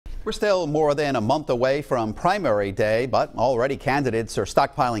We're still more than a month away from primary day, but already candidates are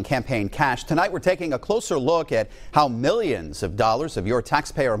stockpiling campaign cash. Tonight, we're taking a closer look at how millions of dollars of your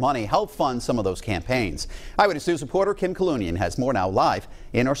taxpayer money help fund some of those campaigns. Eyewitness News reporter Kim Kalunian has more now live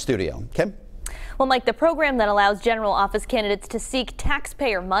in our studio. Kim? Well, Mike, the program that allows general office candidates to seek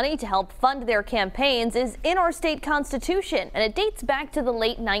taxpayer money to help fund their campaigns is in our state constitution, and it dates back to the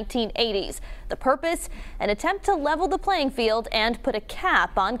late 1980s. The purpose? An attempt to level the playing field and put a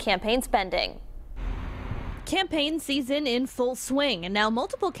cap on campaign spending. Campaign season in full swing, and now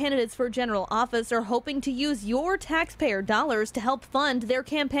multiple candidates for general office are hoping to use your taxpayer dollars to help fund their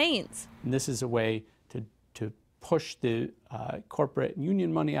campaigns. And this is a way to push the corporate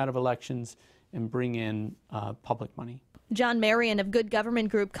union money out of elections and bring in public money. John Marion of good government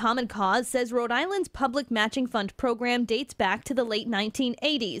group Common Cause says Rhode Island's public matching fund program dates back to the late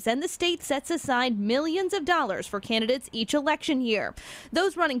 1980s, and the state sets aside millions of dollars for candidates each election year.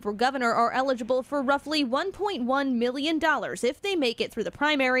 Those running for governor are eligible for roughly $1.1 million if they make it through the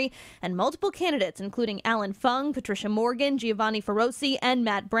primary, and multiple candidates, including Alan Fung, Patricia Morgan, Giovanni Ferrosi, and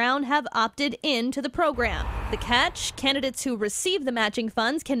Matt Brown, have opted into the program. The catch? Candidates who receive the matching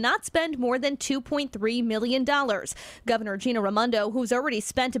funds cannot spend more than $2.3 million. Governor Gina Raimondo, who's already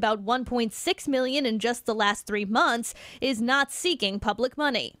spent about $1.6 million in just the last 3 months, is not seeking public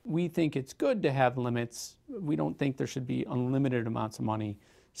money. We think it's good to have limits. We don't think there should be unlimited amounts of money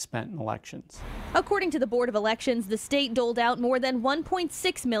spent in elections. According to the Board of Elections, the state doled out more than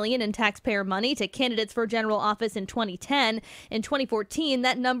 $1.6 million in taxpayer money to candidates for general office in 2010. In 2014,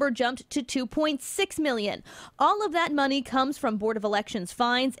 that number jumped to $2.6 million. All of that money comes from Board of Elections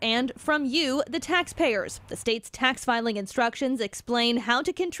fines and from you, the taxpayers. The state's tax filing instructions explain how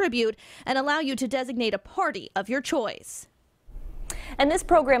to contribute and allow you to designate a party of your choice. And this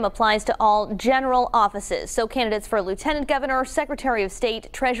program applies to all general offices, so candidates for lieutenant governor, secretary of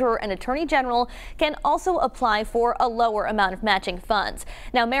state, treasurer, and attorney general can also apply for a lower amount of matching funds.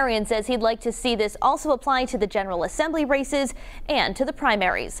 Now, Marion says he'd like to see this also apply to the General Assembly races and to the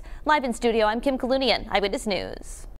primaries. Live in studio, I'm Kim Kalunian, Eyewitness News.